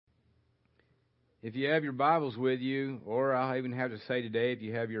If you have your Bibles with you, or I'll even have to say today, if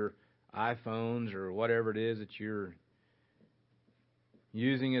you have your iPhones or whatever it is that you're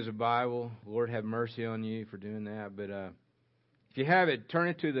using as a Bible, Lord have mercy on you for doing that. But if you have it, turn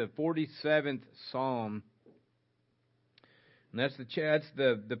it to the 47th Psalm. And that's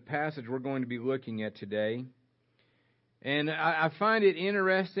the passage we're going to be looking at today. And I find it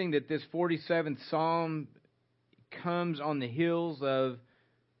interesting that this 47th Psalm comes on the heels of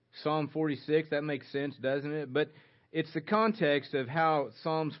Psalm 46. That makes sense, doesn't it? But it's the context of how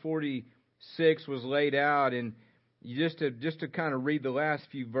Psalms 46 was laid out. And just to kind of read the last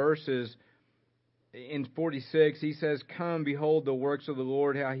few verses, in 46, he says, "Come, behold the works of the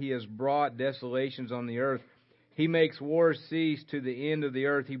Lord, how he has brought desolations on the earth. He makes wars cease to the end of the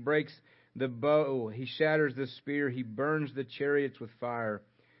earth. He breaks the bow, he shatters the spear, he burns the chariots with fire.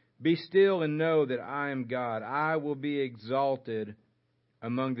 Be still and know that I am God. I will be exalted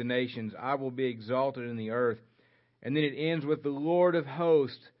among the nations. I will be exalted in the earth." And then it ends with, "The Lord of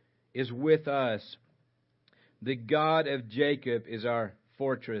hosts is with us. The God of Jacob is our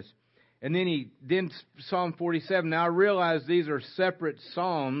fortress." And then Psalm 47. Now I realize these are separate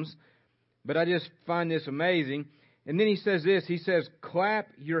psalms, but I just find this amazing. And then he says this, he says,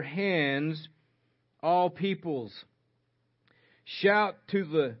 "Clap your hands, all peoples. Shout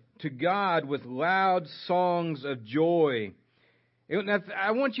to God with loud songs of joy." Now,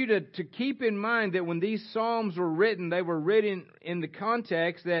 I want you to keep in mind that when these psalms were written, they were written in the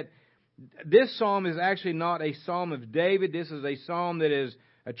context that this psalm is actually not a psalm of David. This is a psalm that is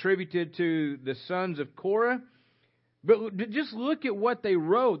attributed to the sons of Korah. But just look at what they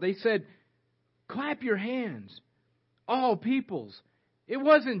wrote. They said, "Clap your hands, all peoples." It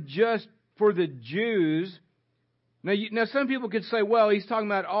wasn't just for the Jews. Now some people could say, well, he's talking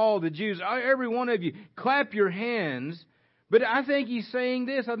about all the Jews. Every one of you, clap your hands. But I think he's saying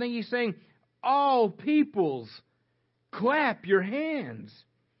this. I think he's saying, all peoples, clap your hands.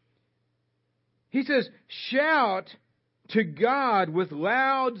 He says, shout to God with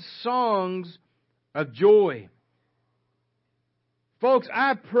loud songs of joy. Folks,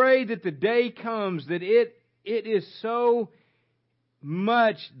 I pray that the day comes that it is so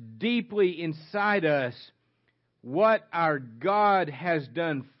much deeply inside us what our God has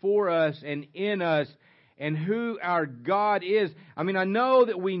done for us and in us and who our God is. I mean, I know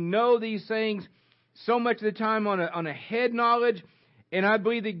that we know these things so much of the time on a head knowledge, and I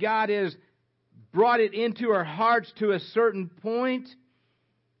believe that God has brought it into our hearts to a certain point.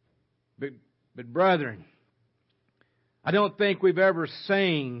 But brethren, I don't think we've ever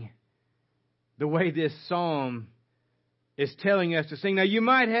sang the way this psalm is telling us to sing. Now, you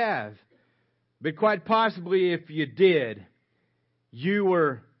might have, but quite possibly if you did, you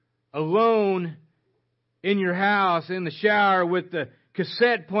were alone in your house, in the shower, with the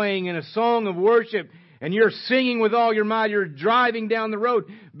cassette playing and a song of worship, and you're singing with all your might. You're driving down the road.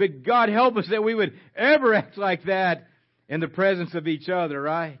 But God help us that we would ever act like that in the presence of each other,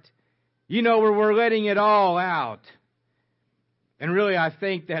 right? You know, where we're letting it all out. And really, I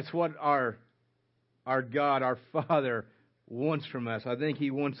think that's what our God, our Father, wants from us. I think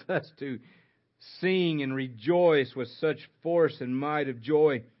He wants us to sing and rejoice with such force and might of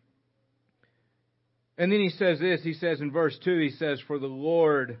joy. And then he says this, he says in verse 2, he says, "For the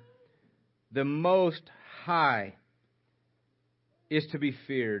Lord, the Most High, is to be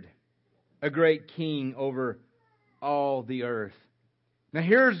feared, a great King over all the earth." Now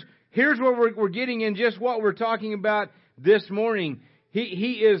here's what we're getting in just what we're talking about this morning.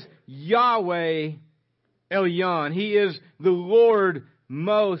 He is Yahweh Elyon. He is the Lord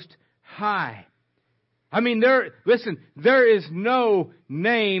Most High. I mean, there is no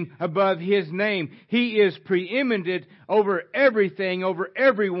name above His name. He is preeminent over everything, over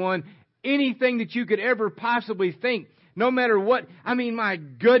everyone, anything that you could ever possibly think, no matter what. I mean, my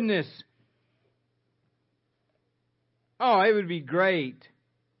goodness. Oh, it would be great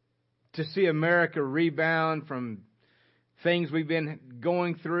to see America rebound from things we've been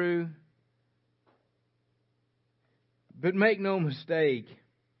going through. But make no mistake,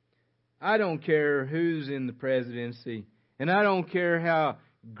 I don't care who's in the presidency, and I don't care how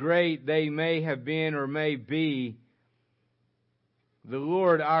great they may have been or may be. The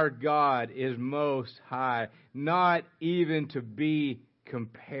Lord our God is Most High, not even to be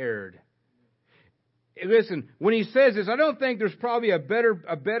compared. Listen, when he says this, I don't think there's probably a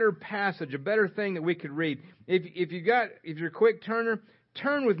better passage, a better thing that we could read. If you're a quick turner,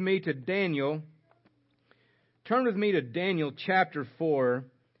 turn with me to Daniel. Turn with me to Daniel chapter 4.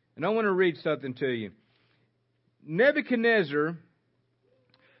 And I want to read something to you. Nebuchadnezzar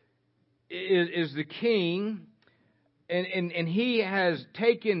is the king, and he has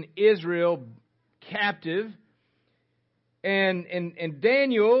taken Israel captive. And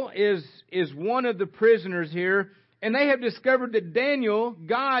Daniel is one of the prisoners here. And they have discovered that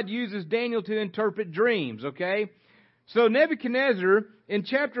God uses Daniel to interpret dreams, okay? So Nebuchadnezzar, in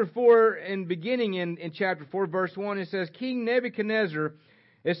chapter 4, and beginning in chapter 4, verse 1, it says, King Nebuchadnezzar,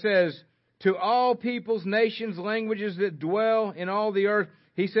 it says, to all peoples, nations, languages that dwell in all the earth,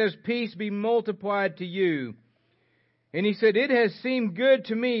 he says, peace be multiplied to you. And he said, it has seemed good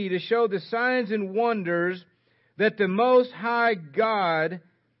to me to show the signs and wonders that the Most High God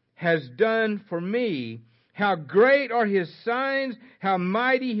has done for me. How great are His signs, how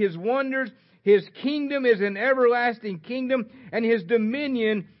mighty His wonders. His kingdom is an everlasting kingdom, and His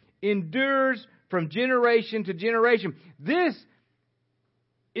dominion endures from generation to generation. This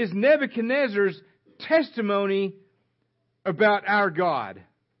is Nebuchadnezzar's testimony about our God.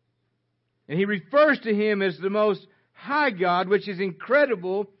 And he refers to Him as the Most High God, which is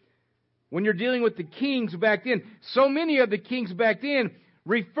incredible when you're dealing with the kings back then. So many of the kings back then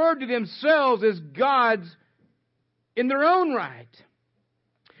referred to themselves as gods in their own right.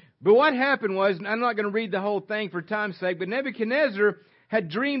 But what happened was, and I'm not going to read the whole thing for time's sake, but Nebuchadnezzar had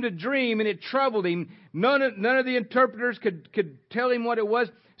dreamed a dream and it troubled him. None of the interpreters could tell him what it was.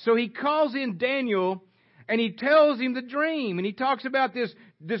 So he calls in Daniel and he tells him the dream. And he talks about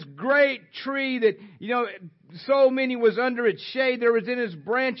this great tree that, so many was under its shade. There was in its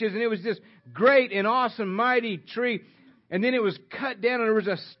branches, and it was this great and awesome, mighty tree. And then it was cut down and there was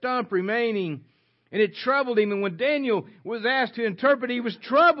a stump remaining. And it troubled him. And when Daniel was asked to interpret, he was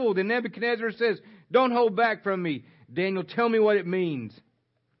troubled. And Nebuchadnezzar says, don't hold back from me. Daniel, tell me what it means.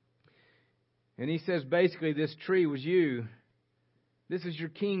 And he says, basically, this tree was you. This is your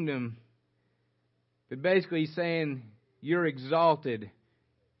kingdom. But basically, he's saying, you're exalted.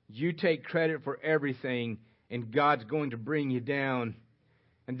 You take credit for everything, and God's going to bring you down.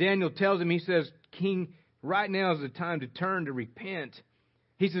 And Daniel tells him, he says, King, right now is the time to turn, to repent.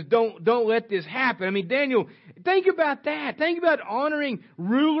 He says, don't let this happen. I mean, Daniel, think about that. Think about honoring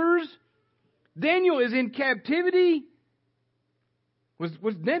rulers. Daniel is in captivity. Was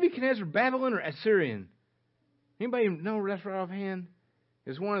Nebuchadnezzar Babylon or Assyrian? Anybody know that's right offhand?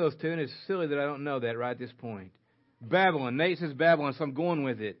 It's one of those two, and it's silly that I don't know that right at this point. Babylon. Nate says Babylon, so I'm going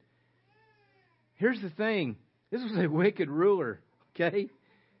with it. Here's the thing. This was a wicked ruler, okay?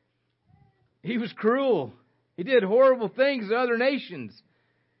 He was cruel. He did horrible things to other nations.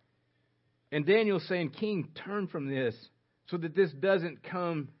 And Daniel's saying, King, turn from this so that this doesn't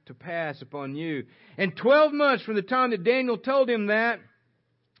come to pass upon you. And 12 months from the time that Daniel told him that,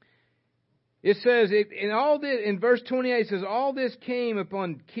 it says, in verse 28, it says, all this came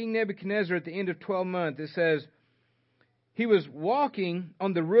upon King Nebuchadnezzar at the end of 12 months. It says, he was walking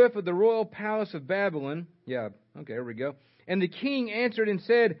on the roof of the royal palace of Babylon. Yeah, okay, here we go. And the king answered and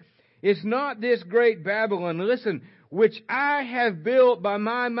said, is not this great Babylon, listen, which I have built by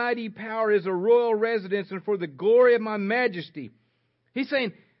my mighty power as a royal residence and for the glory of my majesty? He's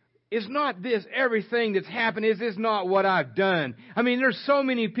saying, is not this everything that's happened? Is this not what I've done? I mean, there's so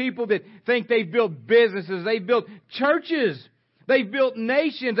many people that think they've built businesses. They've built churches. They've built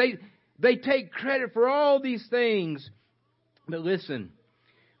nations. They take credit for all these things. But listen,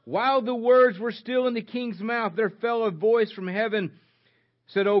 while the words were still in the king's mouth, there fell a voice from heaven,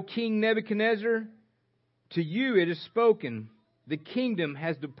 said, O King Nebuchadnezzar, to you it is spoken, the kingdom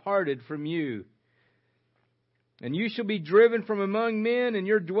has departed from you. And you shall be driven from among men, and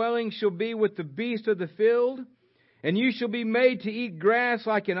your dwelling shall be with the beasts of the field. And you shall be made to eat grass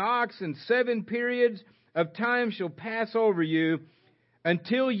like an ox, and 7 periods of time shall pass over you,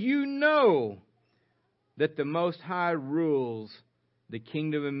 until you know that the Most High rules the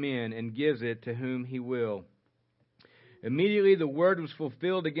kingdom of men, and gives it to whom He will. Immediately the word was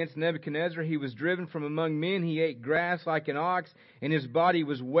fulfilled against Nebuchadnezzar. He was driven from among men. He ate grass like an ox, and his body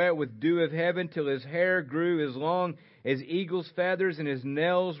was wet with dew of heaven, till his hair grew as long as eagle's feathers, and his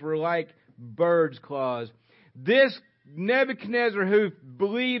nails were like bird's claws. This Nebuchadnezzar, who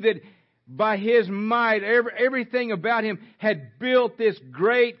believed that by his might, everything about him had built this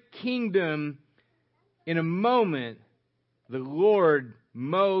great kingdom, in a moment, the Lord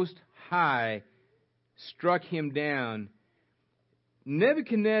Most High struck him down.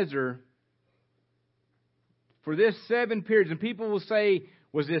 Nebuchadnezzar, for this 7 periods, and people will say,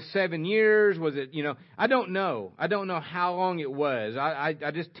 was this 7 years? Was it, I don't know. I don't know how long it was. I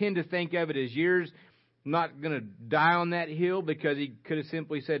just tend to think of it as years. I'm not going to die on that hill because he could have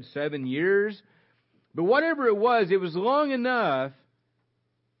simply said 7 years. But whatever it was long enough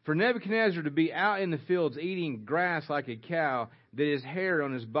for Nebuchadnezzar to be out in the fields eating grass like a cow, that his hair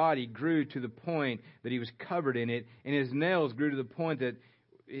on his body grew to the point that he was covered in it, and his nails grew to the point that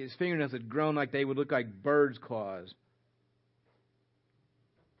his fingernails had grown like they would look like birds' claws.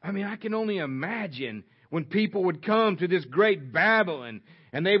 I mean, I can only imagine when people would come to this great Babylon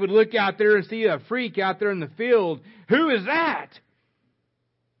and they would look out there and see a freak out there in the field. Who is that?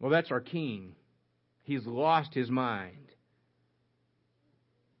 Well, that's our king. He's lost his mind.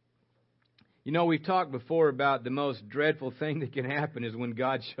 You know, we've talked before about the most dreadful thing that can happen is when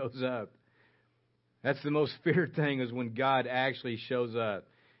God shows up. That's the most feared thing, is when God actually shows up.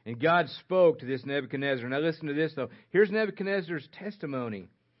 And God spoke to this Nebuchadnezzar. Now listen to this, though. Here's Nebuchadnezzar's testimony.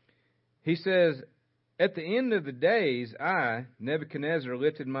 He says, "At the end of the days, I, Nebuchadnezzar,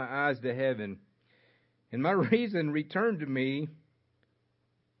 lifted my eyes to heaven, and my reason returned to me,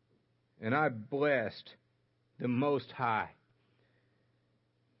 and I blessed the Most High,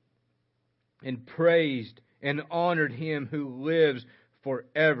 and praised and honored Him who lives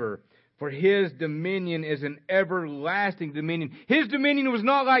forever. For His dominion is an everlasting dominion." His dominion was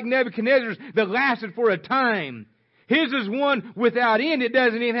not like Nebuchadnezzar's that lasted for a time. His is one without end. It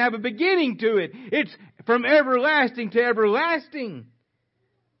doesn't even have a beginning to it. It's from everlasting to everlasting.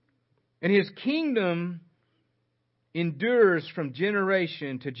 And His kingdom endures from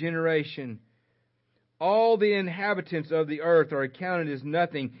generation to generation. All the inhabitants of the earth are accounted as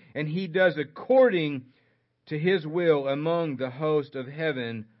nothing, and He does according to His will among the host of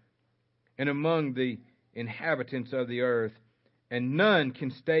heaven and among the inhabitants of the earth. And none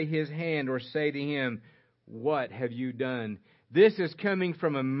can stay His hand or say to Him, "What have you done?" This is coming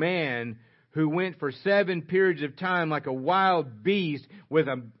from a man who went for 7 periods of time like a wild beast with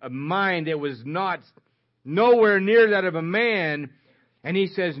a mind that was nowhere near that of a man. And he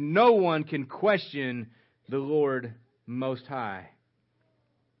says, no one can question the Lord Most High.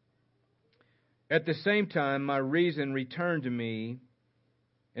 At the same time, my reason returned to me,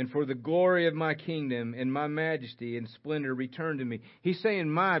 and for the glory of my kingdom and my majesty and splendor returned to me. He's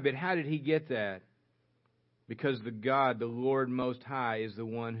saying but how did he get that? Because the Lord Most High, is the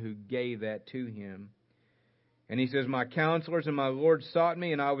one who gave that to him. And he says, my counselors and my Lord sought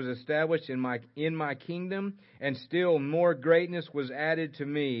me, and I was established in my kingdom, and still more greatness was added to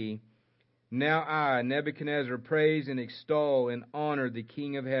me. Now I, Nebuchadnezzar, praise and extol and honor the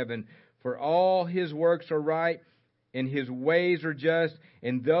King of heaven, for all His works are right, and His ways are just,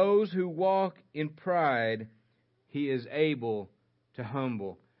 and those who walk in pride He is able to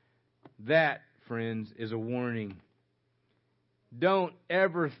humble. That, friends, is a warning. Don't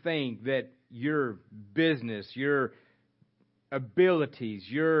ever think that your business, your abilities,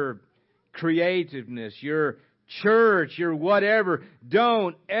 your creativeness, your church, your whatever,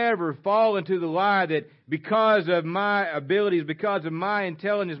 don't ever fall into the lie that because of my abilities, because of my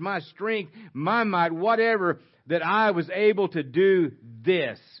intelligence, my strength, my might, whatever, that I was able to do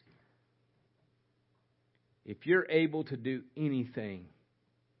this. If you're able to do anything,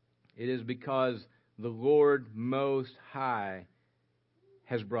 it is because the Lord Most High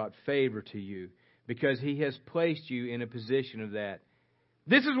has brought favor to you, because He has placed you in a position of that.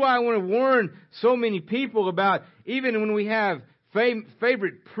 This is why I want to warn so many people about, even when we have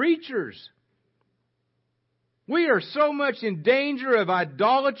favorite preachers, we are so much in danger of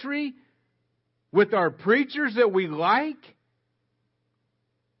idolatry with our preachers that we like.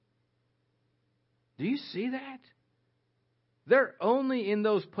 Do you see that? They're only in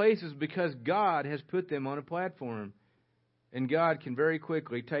those places because God has put them on a platform. And God can very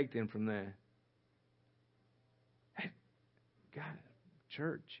quickly take them from there. God,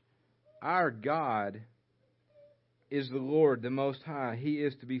 church, our God is the Lord, the Most High. He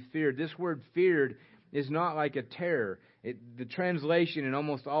is to be feared. This word feared is not like a terror. The translation in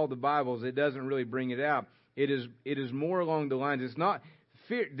almost all the Bibles, it doesn't really bring it out. It is more along the lines. It's not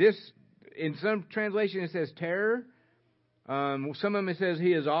fear. This, in some translation, it says terror. Some of them it says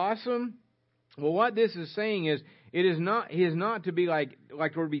He is awesome. Well, what this is saying is, He is not to be like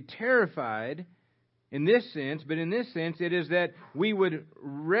or be terrified in this sense, but in this sense, it is that we would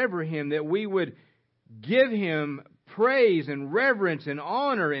revere Him, that we would give Him praise and reverence and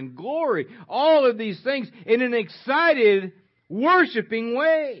honor and glory, all of these things in an excited, worshiping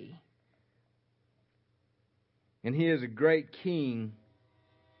way. And He is a great King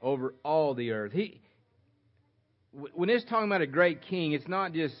over all the earth. When it's talking about a great King, it's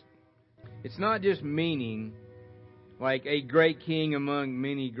not just meaning like a great king among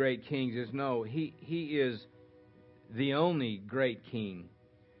many great kings. He is the only great king.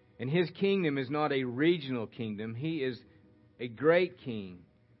 And His kingdom is not a regional kingdom. He is a great king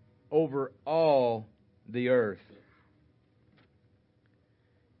over all the earth.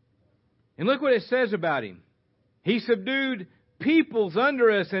 And look what it says about Him. He subdued peoples under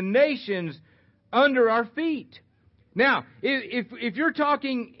us and nations under our feet. Now, if you're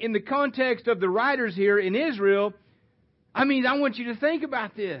talking in the context of the writers here in Israel, I want you to think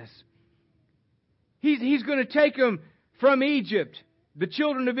about this. He's going to take them from Egypt. The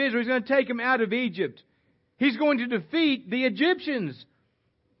children of Israel, He's going to take them out of Egypt. He's going to defeat the Egyptians.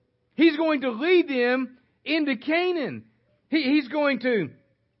 He's going to lead them into Canaan. He's going to,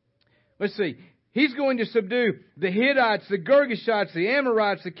 He's going to subdue the Hittites, the Girgashites, the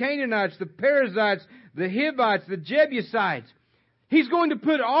Amorites, the Canaanites, the Perizzites, the Hivites, the Jebusites. He's going to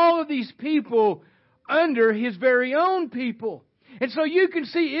put all of these people under His very own people. And so you can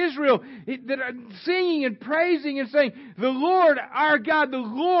see Israel that are singing and praising and saying, the Lord our God, the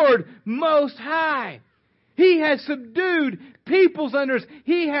Lord Most High. He has subdued peoples under us.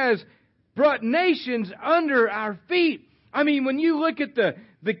 He has brought nations under our feet. When you look at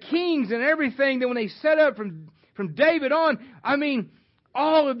the kings and everything, that when they set up from David on,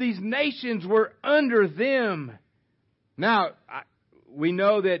 all of these nations were under them. Now, we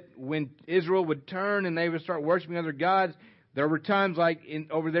know that when Israel would turn and they would start worshiping other gods, there were times like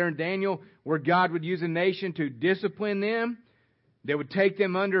over there in Daniel where God would use a nation to discipline them. They would take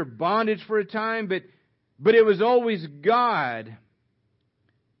them under bondage for a time, but it was always God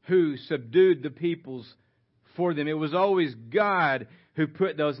who subdued the peoples for them. It was always God who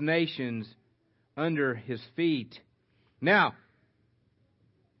put those nations under His feet. Now,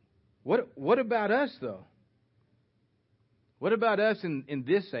 what about us, though? What about us in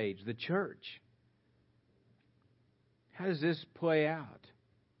this age, the church? How does this play out?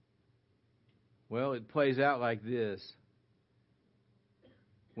 Well, it plays out like this.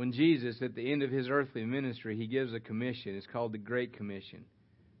 When Jesus, at the end of His earthly ministry, He gives a commission. It's called the Great Commission.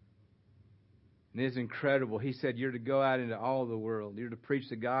 And it's incredible. He said, you're to go out into all the world. You're to preach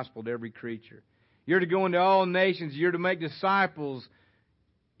the gospel to every creature. You're to go into all nations. You're to make disciples.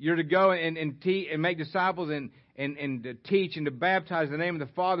 You're to go and make disciples and to teach and to baptize in the name of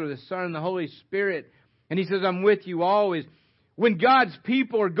the Father, the Son, and the Holy Spirit. And He says, I'm with you always. When God's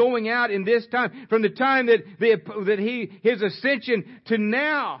people are going out in this time, from the time that His ascension to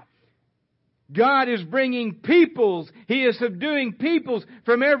now, God is bringing peoples. He is subduing peoples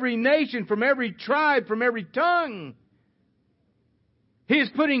from every nation, from every tribe, from every tongue. He is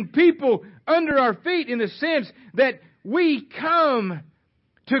putting people under our feet in the sense that we come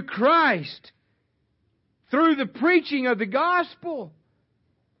to Christ through the preaching of the gospel.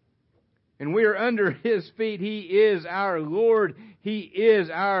 And we are under His feet. He is our Lord. He is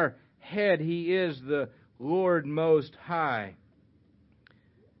our head. He is the Lord Most High.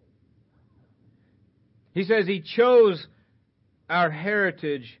 He says He chose our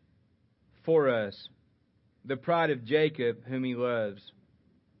heritage for us, the pride of Jacob, whom He loves.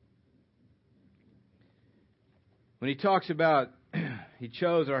 When He talks about He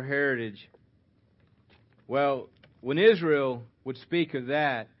chose our heritage, well, when Israel would speak of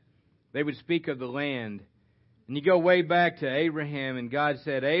that, they would speak of the land. And you go way back to Abraham, and God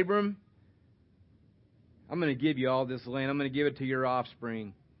said, Abram, I'm going to give you all this land. I'm going to give it to your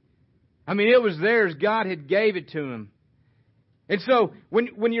offspring. It was theirs. God had gave it to him. And so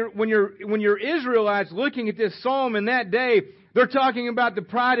when you're Israelites looking at this psalm in that day, they're talking about the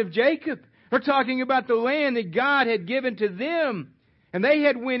pride of Jacob. They're talking about the land that God had given to them. And they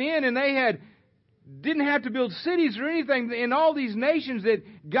had went in and they didn't have to build cities or anything. In all these nations that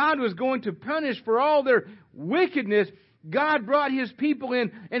God was going to punish for all their wickedness, God brought His people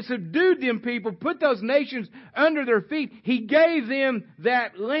in and subdued them people, put those nations under their feet. He gave them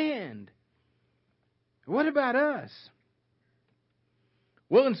that land. What about us?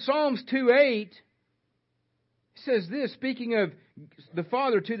 Well, in Psalms 2:8, it says this, speaking of the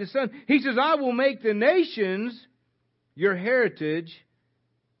Father to the Son, He says, I will make the nations your heritage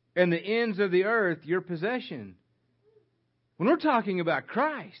and the ends of the earth your possession. When we're talking about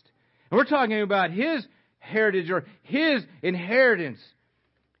Christ, and we're talking about His heritage or His inheritance,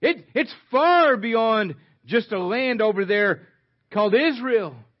 it's far beyond just a land over there called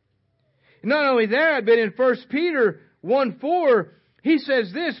Israel. Not only that, but in 1 Peter 1:4, he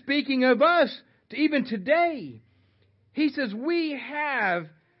says this, speaking of us, even today. He says, we have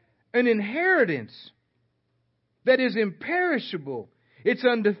an inheritance that is imperishable. It's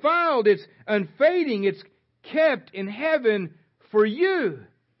undefiled. It's unfading. It's kept in heaven for you.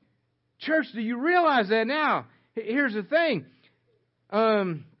 Church, do you realize that now? Here's the thing.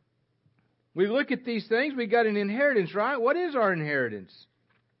 We look at these things. We got an inheritance, right? What is our inheritance?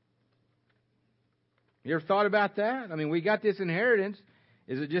 You ever thought about that? We got this inheritance.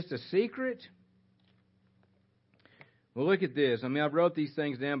 Is it just a secret? Well, look at this. I wrote these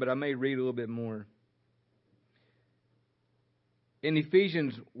things down, but I may read a little bit more. In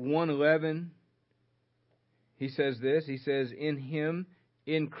Ephesians 1:11, he says this. He says, in Him,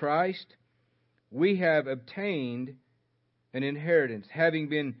 in Christ, we have obtained an inheritance, having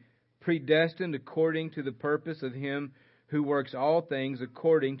been predestined according to the purpose of Him who works all things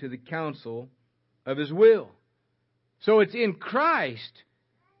according to the counsel of His will. So it's in Christ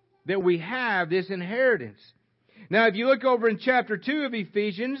that we have this inheritance. Now, if you look over in chapter 2 of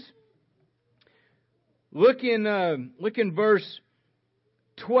Ephesians, look in verse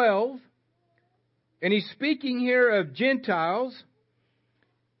 12, and he's speaking here of Gentiles.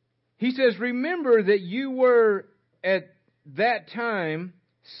 He says, remember that you were at that time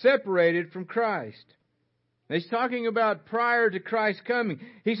separated from Christ. And he's talking about prior to Christ's coming.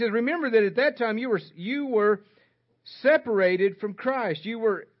 He says, remember that at that time you were separated from Christ. You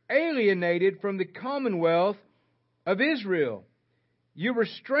were alienated from the commonwealth of Israel. You were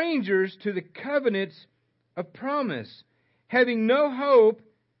strangers to the covenants of promise, having no hope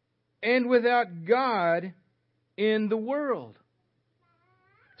and without God in the world.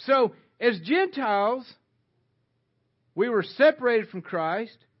 So, as Gentiles, we were separated from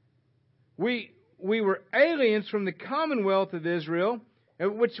Christ. We were aliens from the commonwealth of Israel,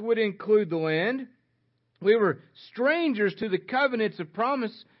 which would include the land. We were strangers to the covenants of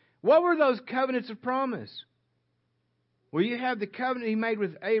promise. What were those covenants of promise? Well, you have the covenant He made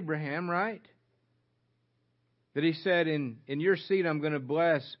with Abraham, right? That He said, in your seed I'm going to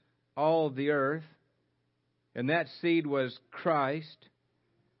bless all of the earth. And that seed was Christ.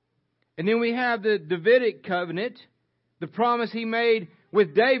 And then we have the Davidic covenant, the promise He made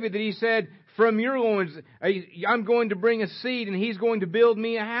with David that He said, from your loins I'm going to bring a seed and he's going to build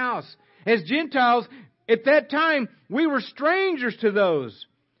me a house. As Gentiles, at that time, we were strangers to those.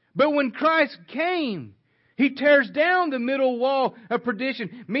 But when Christ came, He tears down the middle wall of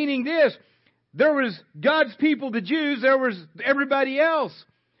perdition, meaning this: there was God's people, the Jews, there was everybody else.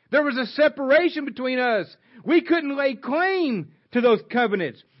 There was a separation between us. We couldn't lay claim to those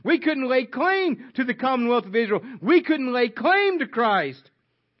covenants. We couldn't lay claim to the commonwealth of Israel. We couldn't lay claim to Christ.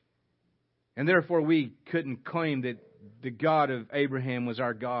 And therefore we couldn't claim that the God of Abraham was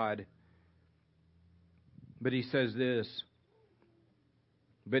our God. But He says this: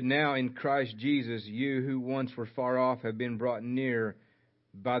 but now in Christ Jesus, you who once were far off have been brought near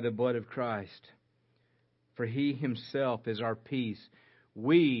by the blood of Christ. For He Himself is our peace.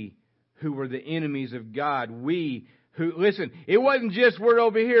 We who were the enemies of God, listen, it wasn't just we're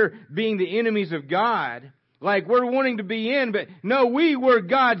over here being the enemies of God, like we're wanting to be in, but no, we were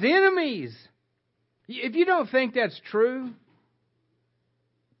God's enemies. If you don't think that's true,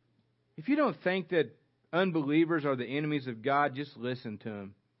 if you don't think that unbelievers are the enemies of God, just listen to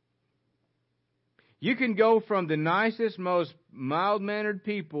them. You can go from the nicest, most mild-mannered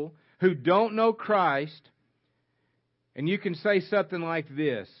people who don't know Christ, and you can say something like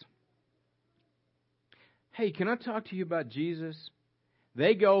this: hey, can I talk to you about Jesus?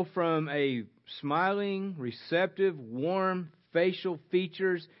 They go from a smiling, receptive, warm facial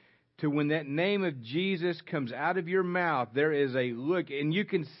features to when that name of Jesus comes out of your mouth, there is a look, and you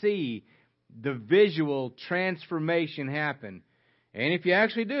can see the visual transformation happen. And if you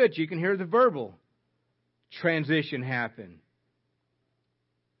actually do it, you can hear the verbal transition happen.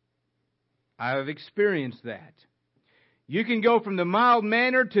 I have experienced that. You can go from the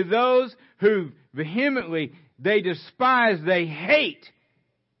mild-mannered to those who vehemently, they despise, they hate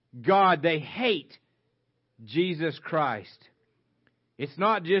God, they hate Jesus Christ. It's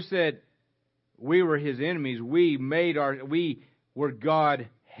not just that we were His enemies, we were God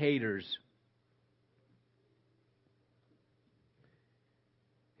haters.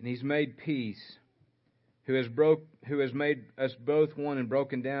 And He's made peace, who has made us both one and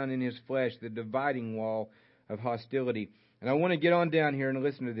broken down in His flesh the dividing wall of hostility. And I want to get on down here and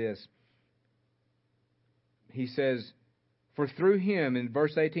listen to this. He says, for through Him, in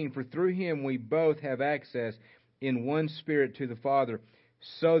verse 18, for through Him we both have access in one Spirit to the Father.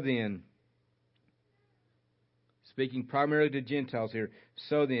 So then, speaking primarily to Gentiles here,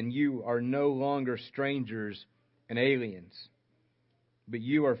 so then you are no longer strangers and aliens, but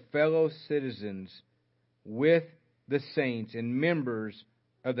you are fellow citizens with the saints and members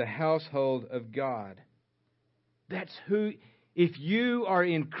of the household of God. That's who, if you are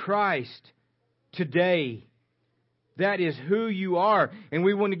in Christ today, that is who you are. And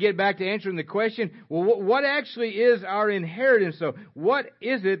we want to get back to answering the question, well, what actually is our inheritance? So, what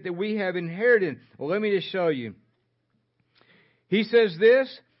is it that we have inherited? Well, let me just show you. He says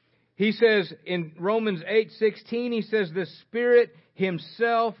this. He says in Romans 8:16, he says, the Spirit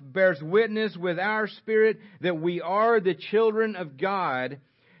Himself bears witness with our spirit that we are the children of God.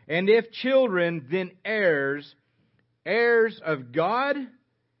 And if children, then heirs, heirs of God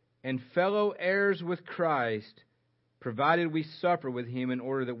and fellow heirs with Christ, provided we suffer with Him in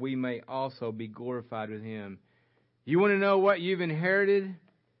order that we may also be glorified with Him. You want to know what you've inherited?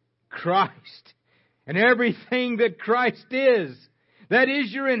 Christ. And everything that Christ is. That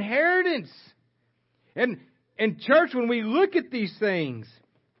is your inheritance. And church, when we look at these things,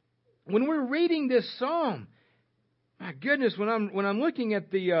 when we're reading this psalm, my goodness, when I'm looking at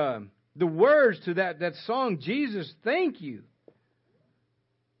the words to that song, Jesus, thank you.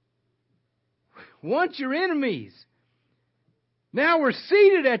 Once your enemies, now we're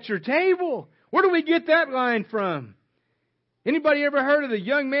seated at your table. Where do we get that line from? Anybody ever heard of the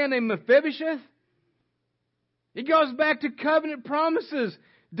young man named Mephibosheth? It goes back to covenant promises.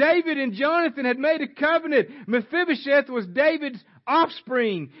 David and Jonathan had made a covenant. Mephibosheth was David's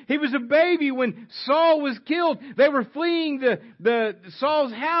offspring. He was a baby when Saul was killed. They were fleeing the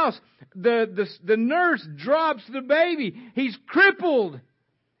Saul's house. The nurse drops the baby. He's crippled.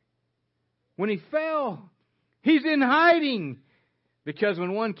 When he fell, he's in hiding. Because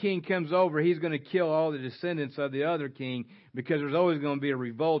when one king comes over, he's going to kill all the descendants of the other king, because there's always going to be a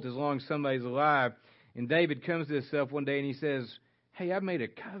revolt as long as somebody's alive. And David comes to himself one day and he says, hey, I've made a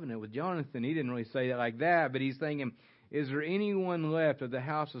covenant with Jonathan. He didn't really say it like that, but he's thinking, is there anyone left of the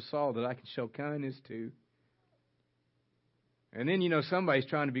house of Saul that I can show kindness to? And then, somebody's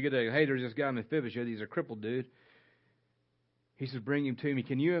trying to be good. Hey, there's this guy Mephibosheth. He's a crippled dude. He says, bring him to me.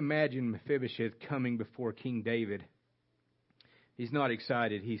 Can you imagine Mephibosheth coming before King David? He's not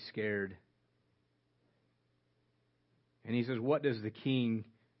excited. He's scared. And he says, what would the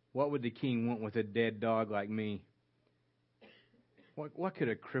king want with a dead dog like me? What could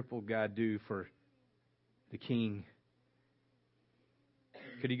a crippled guy do for the king?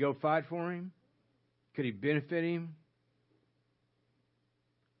 Could he go fight for him? Could he benefit him?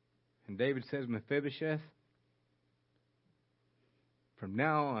 And David says, Mephibosheth, from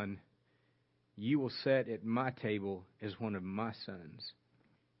now on, you will sit at my table as one of my sons.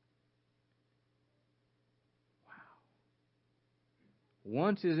 Wow.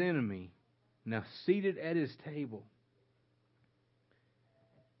 Once his enemy, now seated at his table.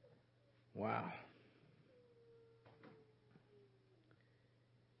 Wow.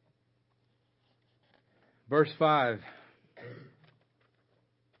 Verse 5.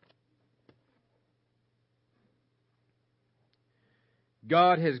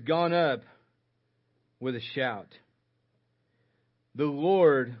 God has gone up with a shout, the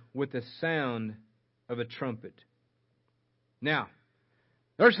Lord with the sound of a trumpet. Now,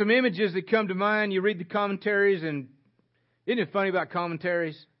 there's some images that come to mind. You read the commentaries, and isn't it funny about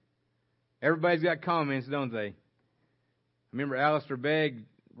commentaries? Everybody's got comments, don't they? I remember Alistair Begg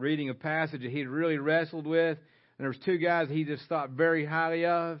reading a passage that he'd really wrestled with, and there was two guys he just thought very highly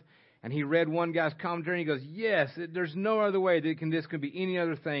of, and he read one guy's commentary, and he goes, yes, there's no other way that this could be any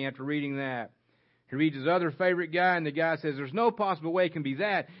other thing after reading that. He reads his other favorite guy, and the guy says, there's no possible way it can be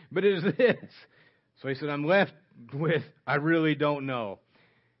that, but it is this. So he said, I'm left with, I really don't know.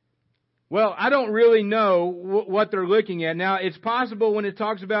 Well, I don't really know what they're looking at. Now, it's possible when it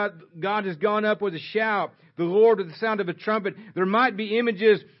talks about God has gone up with a shout, the Lord with the sound of a trumpet, there might be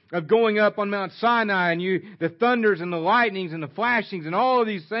images of going up on Mount Sinai and the thunders and the lightnings and the flashings and all of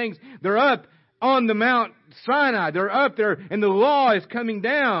these things. They're up on the Mount Sinai. They're up there and the law is coming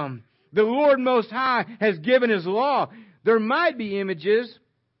down. The Lord Most High has given His law. There might be images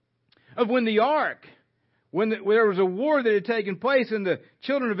of when the ark, when there was a war that had taken place and the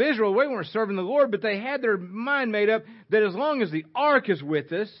children of Israel, they weren't serving the Lord, but they had their mind made up that as long as the ark is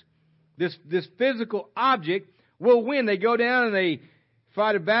with us, this physical object will win. They go down and they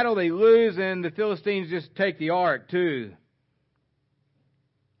fight a battle, they lose, and the Philistines just take the ark too.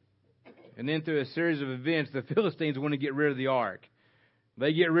 And then through a series of events, the Philistines want to get rid of the ark.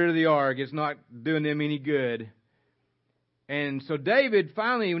 They get rid of the ark. It's not doing them any good. And so David,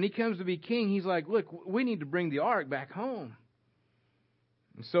 finally, when he comes to be king, he's like, look, we need to bring the ark back home.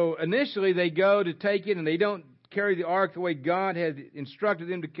 And so initially they go to take it, and they don't carry the ark the way God had instructed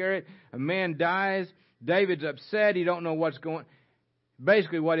them to carry it. A man dies. David's upset. He don't know what's going.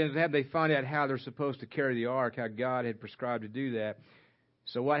 Basically what ends up happening, they find out how they're supposed to carry the ark, how God had prescribed to do that.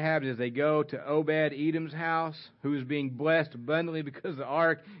 So what happens is they go to Obed-Edom's house, who is being blessed abundantly because the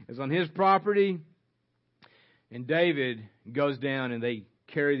ark is on his property. And David goes down and they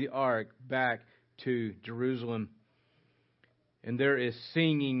carry the ark back to Jerusalem. And there is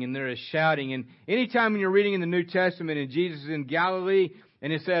singing and there is shouting. And anytime when you're reading in the New Testament and Jesus is in Galilee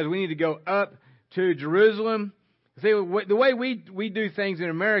and it says we need to go up to Jerusalem. See, the way we do things in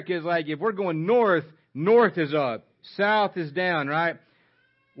America is like if we're going north, north is up, south is down, right?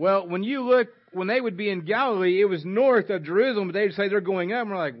 Well, when you look when they would be in Galilee, it was north of Jerusalem, but they'd say they're going up.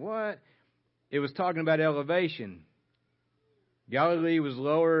 And we're like, what? It was talking about elevation. Galilee was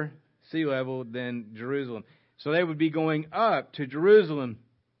lower sea level than Jerusalem. So they would be going up to Jerusalem.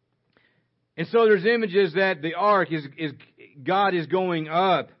 And so there's images that the ark is God is going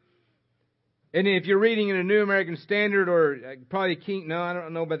up. And if you're reading in a New American Standard or probably King, no, I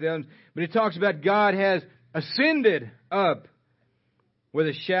don't know about the others, but it talks about God has ascended up with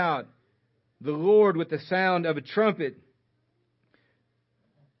a shout, the Lord with the sound of a trumpet.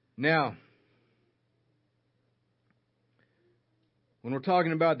 Now, when we're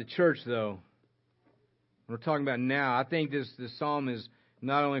talking about the church, though, when we're talking about now, I think this psalm is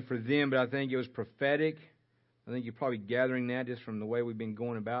not only for them, but I think it was prophetic. I think you're probably gathering that just from the way we've been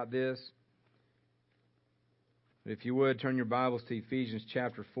going about this. But if you would, turn your Bibles to Ephesians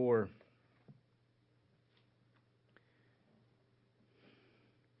chapter 4.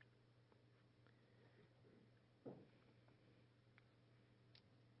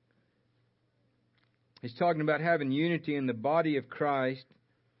 He's talking about having unity in the body of Christ.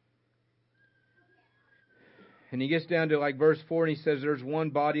 And he gets down to like verse 4 and he says, there's one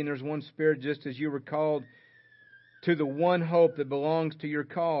body and there's one Spirit, just as you were called to the one hope that belongs to your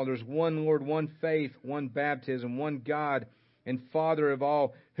call. There's one Lord, one faith, one baptism, one God and Father of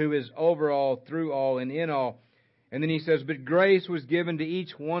all, who is over all, through all, and in all. And then he says, but grace was given to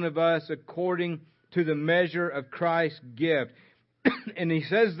each one of us according to the measure of Christ's gift. And he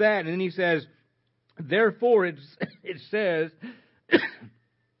says that, and then he says, therefore, it says,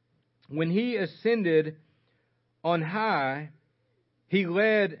 when he ascended on high, he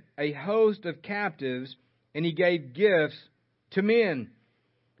led a host of captives, and he gave gifts to men.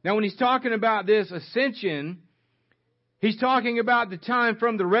 Now, when he's talking about this ascension, he's talking about the time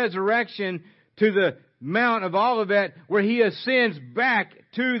from the resurrection to the Mount of Olivet, where he ascends back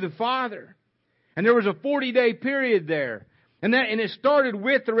to the Father. And there was a 40-day period there. And it started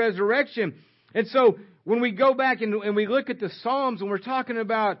with the resurrection. And so, when we go back and we look at the Psalms, and we're talking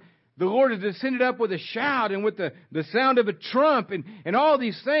about the Lord has descended up with a shout and with the sound of a trump and all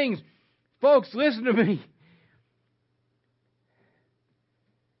these things, folks, listen to me.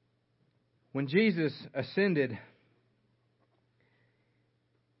 When Jesus ascended,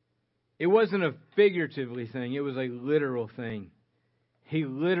 it wasn't a figuratively thing. It was a literal thing. He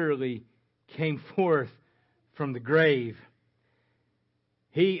literally came forth from the grave.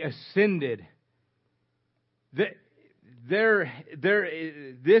 He ascended. This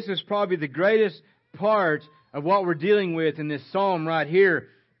is probably the greatest part of what we're dealing with in this psalm right here.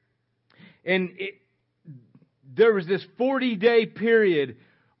 And there was this 40-day period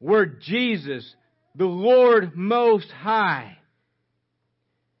where Jesus, the Lord Most High,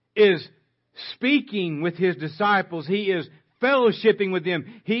 is speaking with His disciples. He is fellowshipping with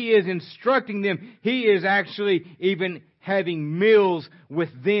them. He is instructing them. He is actually even having meals with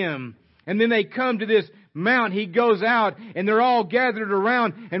them. And then they come to this mount. He goes out and they're all gathered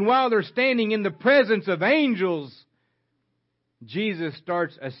around. And while they're standing in the presence of angels, Jesus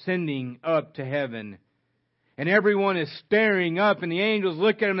starts ascending up to heaven. And everyone is staring up, and the angels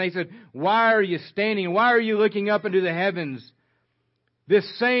look at him and they said, why are you standing? Why are you looking up into the heavens? This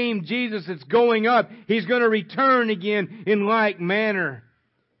same Jesus that's going up, He's going to return again in like manner.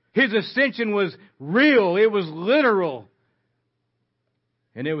 His ascension was real. It was literal.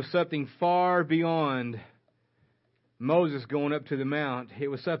 And it was something far beyond Moses going up to the mount. It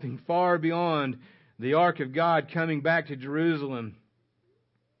was something far beyond the ark of God coming back to Jerusalem.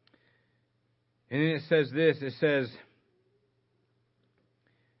 And then it says this, it says,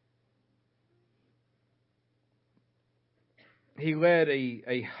 He led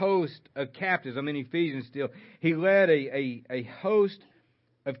a host of captives. I'm in Ephesians still. He led a host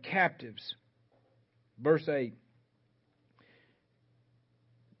of captives. Verse 8.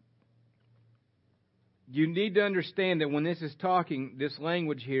 You need to understand that when this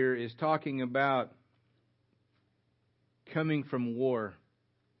language here is talking about coming from war.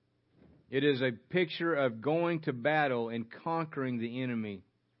 It is a picture of going to battle and conquering the enemy.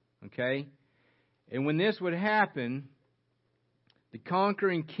 Okay? And when this would happen, the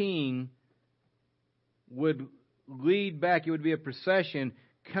conquering king would lead back. It would be a procession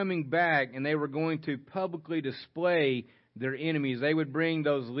coming back, and they were going to publicly display their enemies. They would bring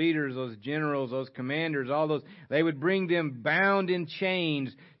those leaders, those generals, those commanders, all those. They would bring them bound in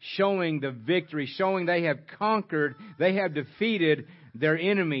chains, showing the victory, showing they have conquered, they have defeated their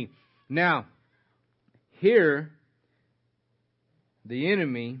enemy. Now, here, the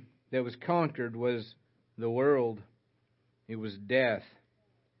enemy that was conquered was the world. It was death.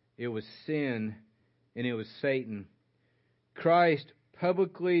 It was sin. And it was Satan. Christ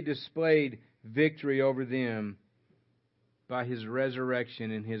publicly displayed victory over them by His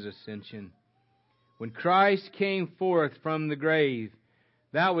resurrection and His ascension. When Christ came forth from the grave,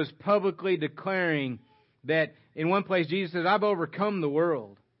 that was publicly declaring that, in one place Jesus says, I've overcome the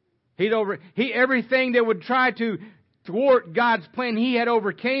world. Everything that would try to thwart God's plan, He had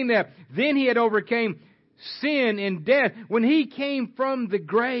overcame that. Then He had overcame sin and death. When He came from the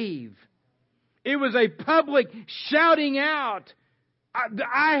grave, it was a public shouting out,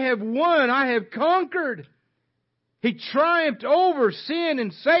 I have won, I have conquered. He triumphed over sin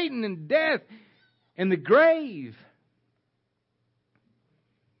and Satan and death and the grave.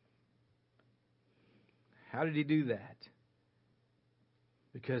 How did He do that?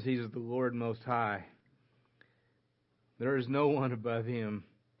 Because He's the Lord Most High. There is no one above Him.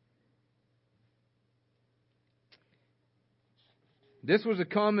 This was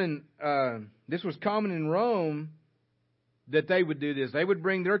common in Rome that they would do this. They would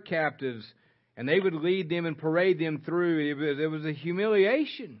bring their captives and they would lead them and parade them through. It was a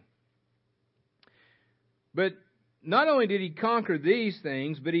humiliation. But not only did He conquer these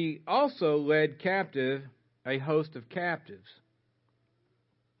things, but He also led captive a host of captives.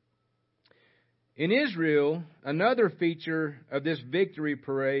 In Israel, another feature of this victory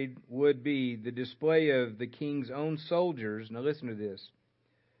parade would be the display of the king's own soldiers. Now listen to this.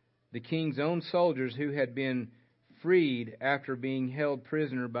 The king's own soldiers who had been freed after being held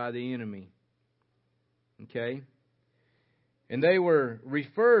prisoner by the enemy. Okay? And they were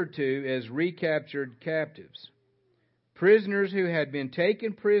referred to as recaptured captives. Prisoners who had been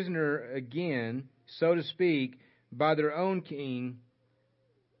taken prisoner again, so to speak, by their own king,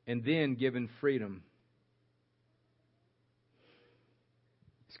 and then given freedom.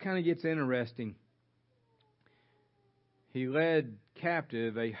 This kind of gets interesting. He led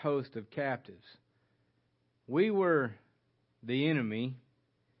captive a host of captives. We were the enemy,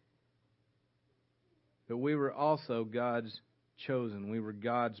 but we were also God's chosen. We were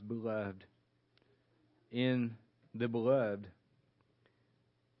God's beloved. In the beloved.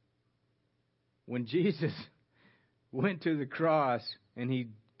 When Jesus went to the cross and He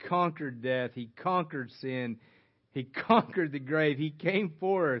conquered death, He conquered sin, He conquered the grave, He came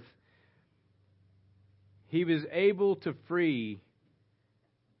forth, He was able to free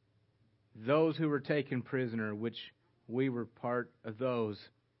those who were taken prisoner, which we were part of those.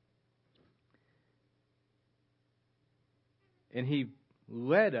 And He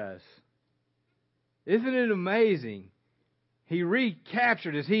led us. Isn't it amazing? He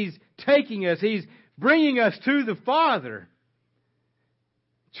recaptured us. He's taking us. He's bringing us to the Father.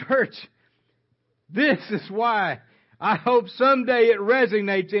 Church, this is why I hope someday it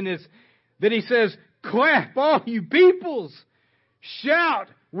resonates in us that He says, clap all you peoples. Shout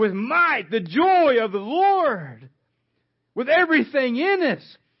with might the joy of the Lord. With everything in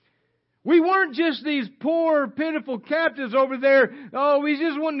us. We weren't just these poor, pitiful captives over there. Oh, we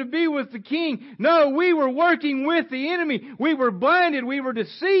just wanted to be with the king. No, we were working with the enemy. We were blinded. We were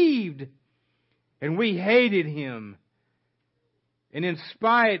deceived. And we hated him. And in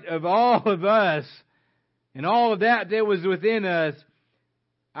spite of all of us and all of that was within us,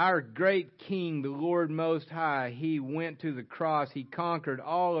 our great King, the Lord Most High, He went to the cross. He conquered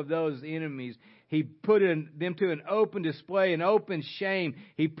all of those enemies. He put them to an open display, an open shame.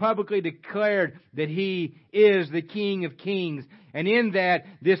 He publicly declared that He is the King of Kings. And in that,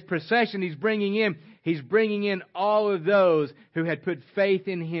 this procession He's bringing in all of those who had put faith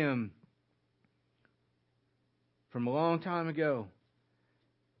in Him from a long time ago.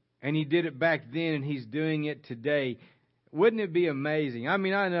 And He did it back then, and He's doing it today. Wouldn't it be amazing? I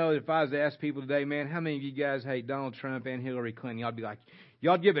mean, I know if I was to ask people today, man, how many of you guys hate Donald Trump and Hillary Clinton? Y'all be like,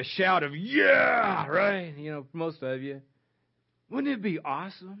 y'all give a shout of, yeah, right? You know, most of you. Wouldn't it be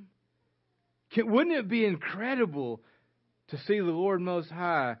awesome? Wouldn't it be incredible to see the Lord Most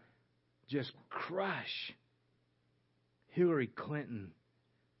High just crush Hillary Clinton?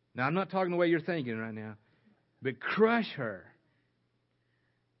 Now, I'm not talking the way you're thinking right now, but crush her.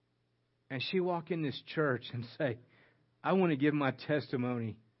 And she walk in this church and say, I want to give my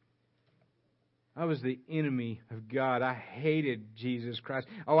testimony. I was the enemy of God. I hated Jesus Christ.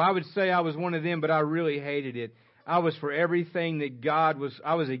 Oh, I would say I was one of them, but I really hated it. I was for everything that God was.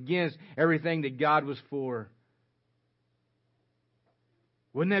 I was against everything that God was for.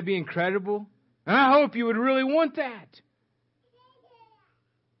 Wouldn't that be incredible? And I hope you would really want that.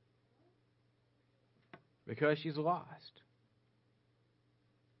 Because she's lost.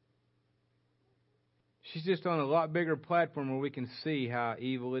 She's just on a lot bigger platform where we can see how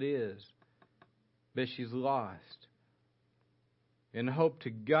evil it is. But she's lost. And hope to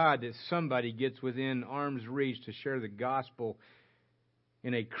God that somebody gets within arm's reach to share the gospel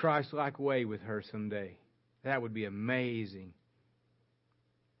in a Christ-like way with her someday. That would be amazing.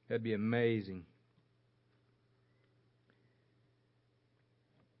 That'd be amazing.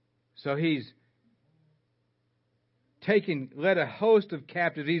 So he's led a host of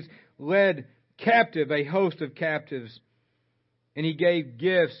captives. He's led captive a host of captives. And he gave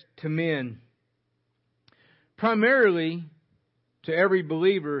gifts to men. Primarily, to every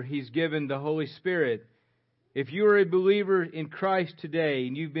believer, he's given the Holy Spirit. If you are a believer in Christ today,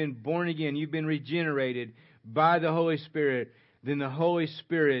 and you've been born again, you've been regenerated by the Holy Spirit, then the Holy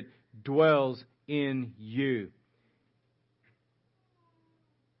Spirit dwells in you.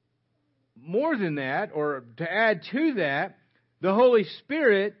 More than that, or to add to that, the Holy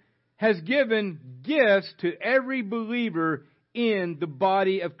Spirit has given gifts to every believer in the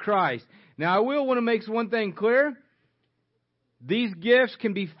body of Christ. Now, I will want to make one thing clear. These gifts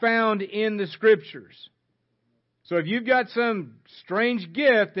can be found in the Scriptures. So if you've got some strange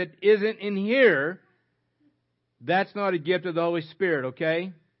gift that isn't in here, that's not a gift of the Holy Spirit,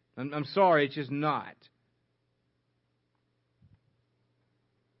 okay? I'm sorry, it's just not.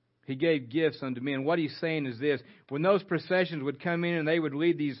 He gave gifts unto men. What he's saying is this. When those processions would come in and they would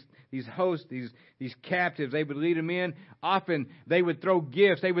lead these hosts, these captives, they would lead them in. Often they would throw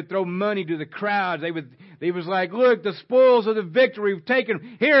gifts. They would throw money to the crowds. They was like, look, the spoils of the victory we've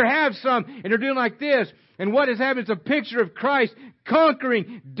taken. Here, have some. And they're doing like this. And what has happened is a picture of Christ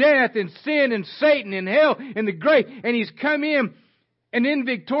conquering death and sin and Satan and hell and the grave. And He's come in and then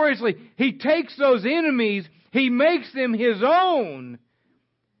victoriously, He takes those enemies, He makes them His own.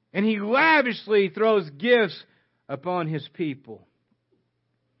 And He lavishly throws gifts upon His people.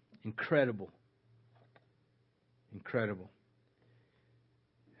 Incredible. Incredible.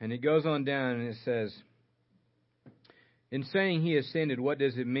 And it goes on down and it says, in saying He ascended, what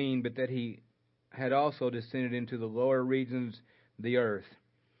does it mean but that He had also descended into the lower regions of the earth?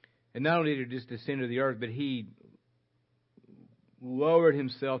 And not only did He just descend to the earth, but He lowered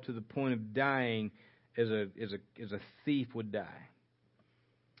Himself to the point of dying as a thief would die.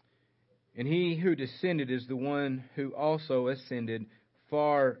 And He who descended is the one who also ascended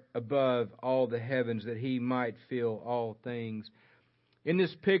far above all the heavens, that He might fill all things. In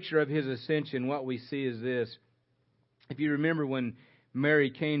this picture of His ascension, what we see is this. If you remember when Mary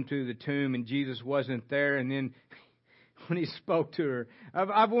came to the tomb and Jesus wasn't there, and then when He spoke to her,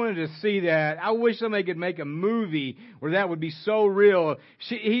 I've wanted to see that. I wish somebody could make a movie where that would be so real.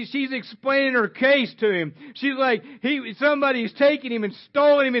 She's explaining her case to Him. She's like, somebody's taken Him and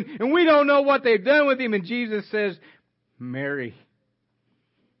stolen Him, and we don't know what they've done with Him. And Jesus says, Mary.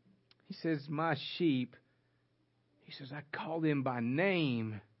 He says, my sheep. He says, I call them by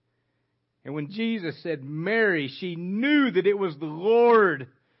name. And when Jesus said Mary, she knew that it was the Lord.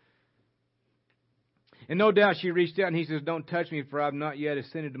 And no doubt she reached out and He says, don't touch me, for I have not yet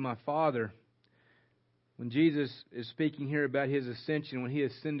ascended to my Father. When Jesus is speaking here about His ascension, when He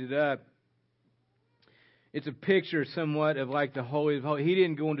ascended up, it's a picture somewhat of like the Holy of Holies. He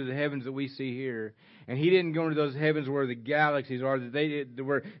didn't go into the heavens that we see here. And He didn't go into those heavens where the galaxies are,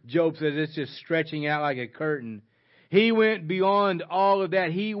 where Job says it's just stretching out like a curtain. He went beyond all of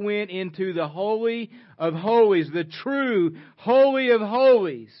that. He went into the Holy of Holies, the true Holy of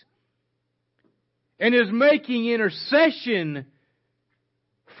Holies, and is making intercession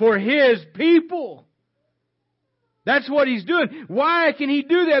for His people. That's what He's doing. Why can He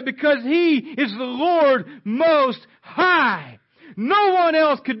do that? Because He is the Lord Most High. No one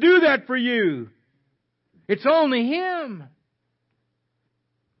else could do that for you. It's only Him.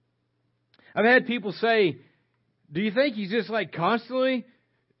 I've had people say, do you think He's just like constantly,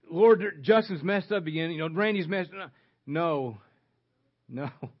 Lord, Justin's messed up again, Randy's messed up? No.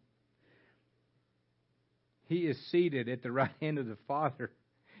 He is seated at the right hand of the Father.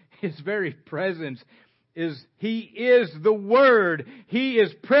 His very presence He is the Word. He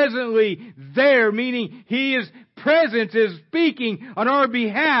is presently there, meaning His presence is speaking on our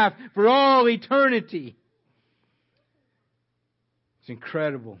behalf for all eternity. It's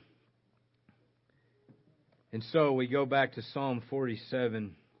incredible. And so we go back to Psalm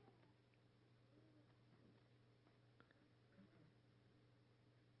 47.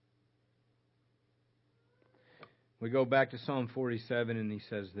 We go back to Psalm 47 and he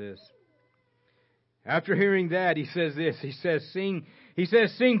says this. After hearing that, he says this. He says,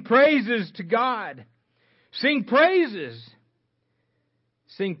 sing praises to God. Sing praises.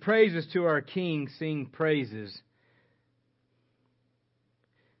 Sing praises to our King. Sing praises.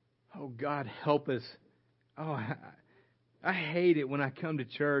 Oh, God, help us. Oh, I hate it when I come to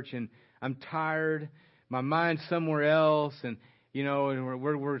church and I'm tired. My mind's somewhere else. And you know, and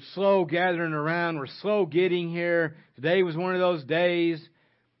we're slow gathering around. We're slow getting here. Today was one of those days.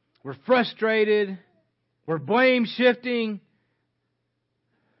 We're frustrated. We're blame shifting.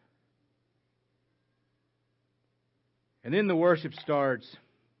 And then the worship starts.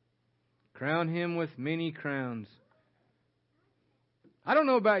 Crown him with many crowns. I don't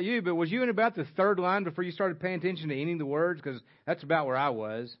know about you, but was you in about the third line before you started paying attention to any of the words? Because that's about where I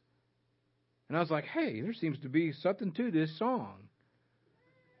was. And I was like, hey, there seems to be something to this song.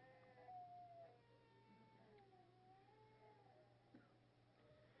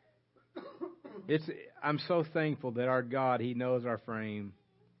 I'm so thankful that our God, He knows our frame.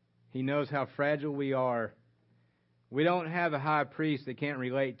 He knows how fragile we are. We don't have a high priest that can't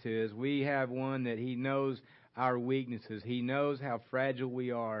relate to us. We have one that He knows our weaknesses. He knows how fragile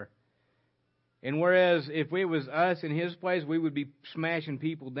we are. And whereas if it was us in His place, we would be smashing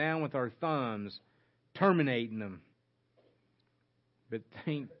people down with our thumbs, terminating them. But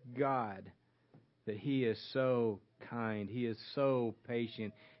thank God that He is so kind. He is so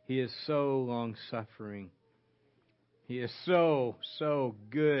patient. He is so long-suffering. He is so, so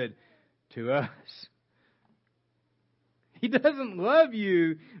good to us. He doesn't love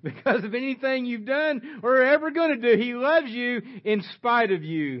you because of anything you've done or are ever going to do. He loves you in spite of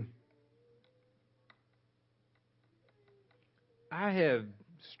you. I have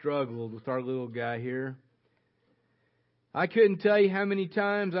struggled with our little guy here. I couldn't tell you how many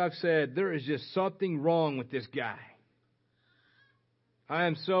times I've said, there is just something wrong with this guy. I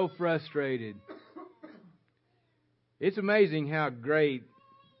am so frustrated. It's amazing how great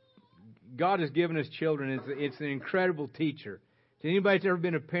God has given us children. It's an incredible teacher. To anybody that's ever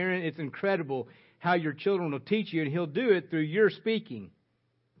been a parent, it's incredible how your children will teach you, and He'll do it through your speaking.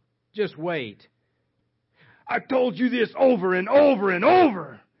 Just wait. I've told you this over and over and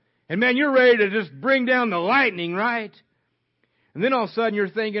over. And man, you're ready to just bring down the lightning, right? And then all of a sudden you're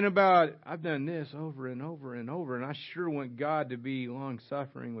thinking about, I've done this over and over and over, and I sure want God to be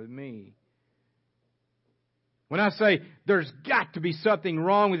long-suffering with me. When I say, there's got to be something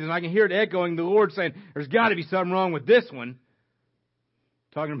wrong with this, and I can hear it echoing, the Lord saying, there's got to be something wrong with this one.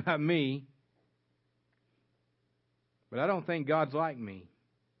 Talking about me. But I don't think God's like me.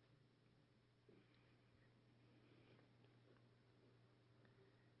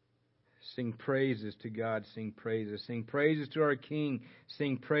 Sing praises to God, sing praises. Sing praises to our King,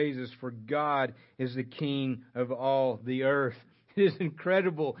 sing praises, for God is the King of all the earth. It is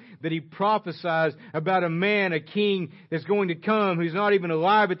incredible that He prophesies about a man, a king that's going to come who's not even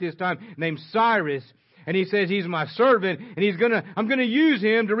alive at this time, named Cyrus. And He says he's my servant, and I'm going to use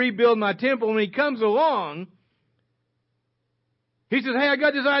him to rebuild my temple. And when he comes along, he says, hey, I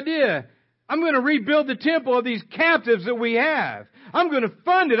got this idea. I'm going to rebuild the temple of these captives that we have. I'm going to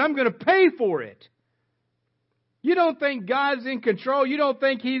fund it. I'm going to pay for it. You don't think God's in control? You don't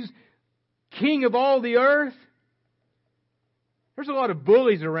think He's king of all the earth? There's a lot of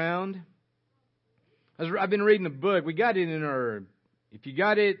bullies around. I've been reading a book. We got it if you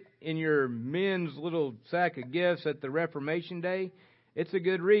got it in your men's little sack of gifts at the Reformation Day, it's a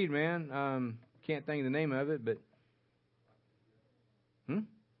good read, man. Can't think of the name of it, but...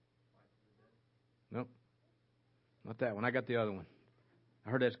 Nope. Not that one. I got the other one. I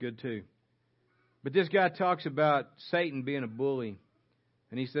heard that's good too. But this guy talks about Satan being a bully.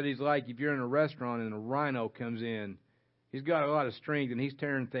 And he said he's like if you're in a restaurant and a rhino comes in. He's got a lot of strength and he's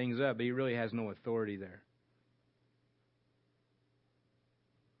tearing things up, but he really has no authority there.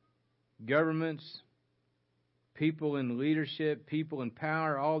 Governments, people in leadership, people in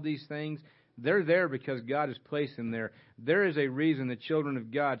power, all these things, they're there because God has placed them there. There is a reason the children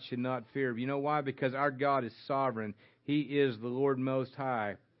of God should not fear. You know why? Because our God is sovereign. He is the Lord Most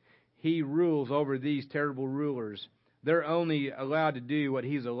High. He rules over these terrible rulers. They're only allowed to do what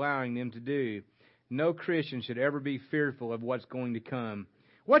He's allowing them to do. No Christian should ever be fearful of what's going to come.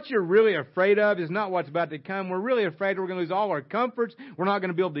 What you're really afraid of is not what's about to come. We're really afraid we're going to lose all our comforts. We're not going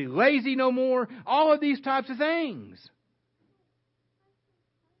to be able to be lazy no more. All of these types of things.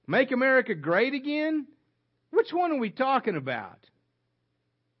 Make America great again? Which one are we talking about?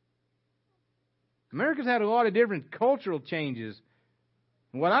 America's had a lot of different cultural changes.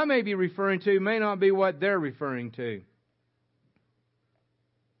 What I may be referring to may not be what they're referring to.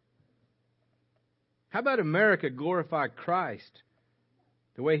 How about America glorify Christ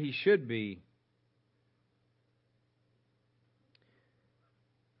the way He should be?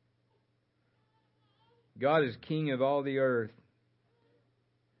 God is King of all the earth.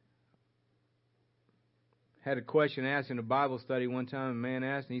 Had a question asked in a Bible study one time. A man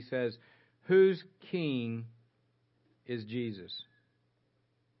asked, and he says, whose king is Jesus?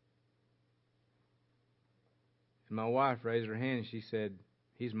 And my wife raised her hand and she said,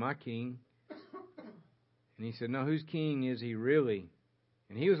 He's my king. And he said, no, whose king is he really?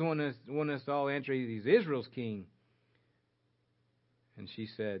 And he was wanting us to all answer, He's Israel's king. And she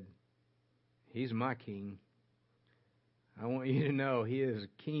said, He's my king. I want you to know He is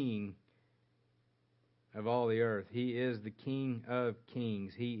king of all the earth. He is the King of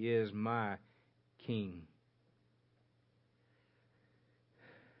kings. He is my king.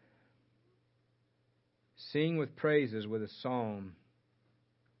 Sing with praises with a psalm.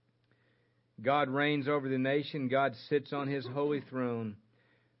 God reigns over the nation. God sits on His holy throne.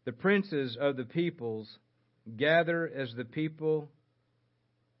 The princes of the peoples gather as the people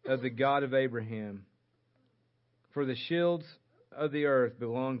of the God of Abraham. For the shields of the earth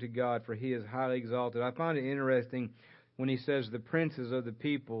belong to God, for He is highly exalted. I find it interesting when He says the princes of the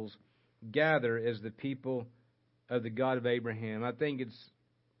peoples gather as the people of the God of Abraham. I think it's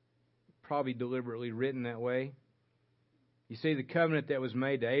probably deliberately written that way. You see, the covenant that was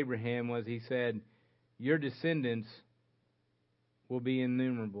made to Abraham was, He said, your descendants will be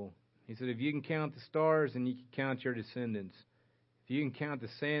innumerable. He said, if you can count the stars, then you can count your descendants. If you can count the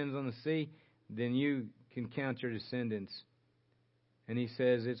sands on the sea, then you can count your descendants. And He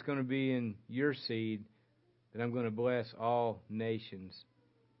says, it's going to be in your seed that I'm going to bless all nations.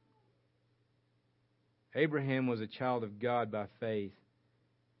 Abraham was a child of God by faith.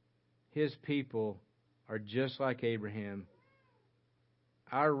 His people are just like Abraham.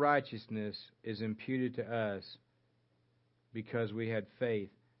 Our righteousness is imputed to us because we had faith.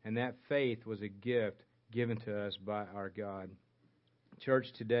 And that faith was a gift given to us by our God. Church,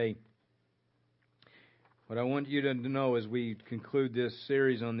 today, what I want you to know as we conclude this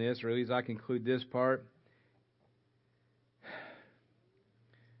series on this, or at least I conclude this part,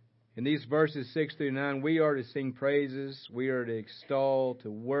 in these verses 6 through 9, we are to sing praises, we are to extol, to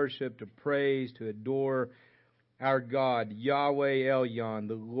worship, to praise, to adore our God, Yahweh Elyon,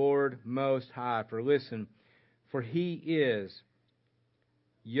 the Lord Most High. For listen, for He is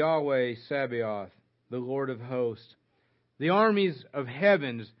Yahweh Sabaoth, the Lord of hosts. The armies of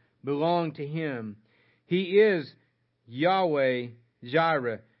heavens belong to Him. He is Yahweh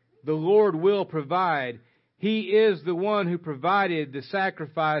Jireh. The Lord will provide. He is the one who provided the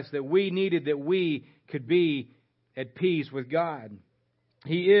sacrifice that we needed that we could be at peace with God.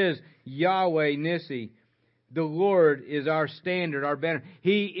 He is Yahweh Nissi. The Lord is our standard, our banner.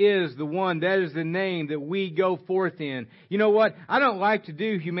 He is the one. That is the name that we go forth in. You know what? I don't like to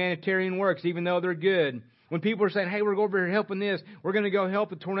do humanitarian works, even though they're good. When people are saying, hey, we're over here helping this, we're going to go help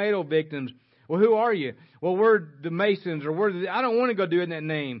the tornado victims. Well, who are you? Well, we're the Masons, or I don't want to go do it in that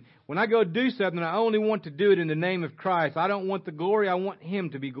name. When I go do something, I only want to do it in the name of Christ. I don't want the glory. I want Him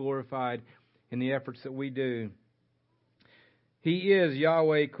to be glorified in the efforts that we do. He is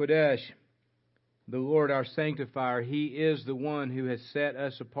Yahweh Kodesh, the Lord our sanctifier. He is the one who has set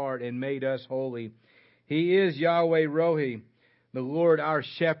us apart and made us holy. He is Yahweh Rohi, the Lord our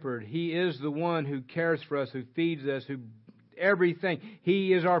shepherd. He is the one who cares for us, who feeds us, who everything.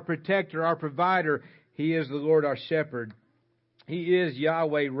 He is our protector, our provider. He is the Lord our shepherd. He is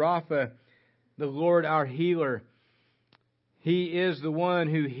Yahweh Rapha, the Lord our healer. He is the one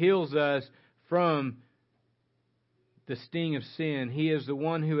who heals us from the sting of sin. He is the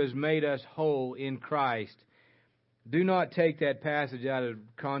one who has made us whole in Christ. Do not take that passage out of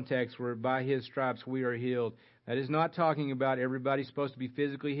context where by His stripes we are healed. That is not talking about everybody supposed to be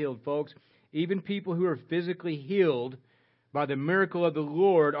physically healed. Folks, even people who are physically healed by the miracle of the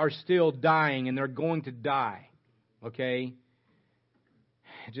Lord are still dying, and they're going to die. Okay?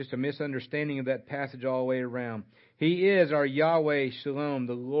 Just a misunderstanding of that passage all the way around. He is our Yahweh Shalom,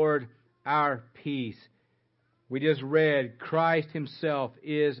 the Lord our peace. We just read, Christ Himself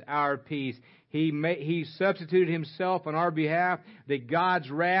is our peace. He substituted Himself on our behalf, that God's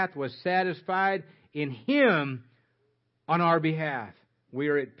wrath was satisfied in Him on our behalf. We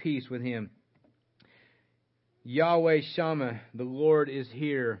are at peace with Him. Yahweh Shammah, the Lord is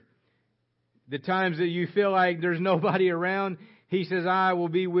here. The times that you feel like there's nobody around, He says, I will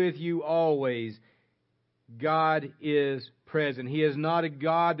be with you always. God is present. He is not a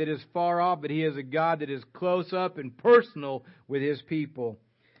God that is far off, but He is a God that is close up and personal with His people.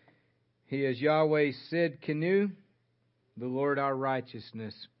 He is Yahweh Sidkenu, the Lord our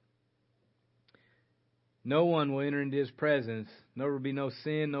righteousness. No one will enter into His presence. There will be no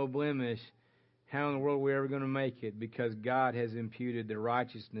sin, no blemish. How in the world are we ever going to make it? Because God has imputed the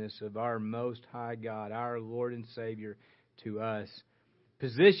righteousness of our Most High God, our Lord and Savior, to us.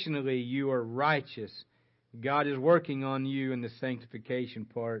 Positionally, you are righteous. God is working on you in the sanctification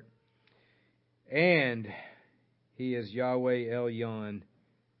part. And He is Yahweh Elyon.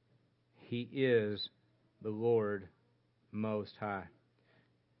 He is the Lord Most High.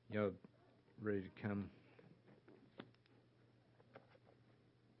 Y'all ready to come?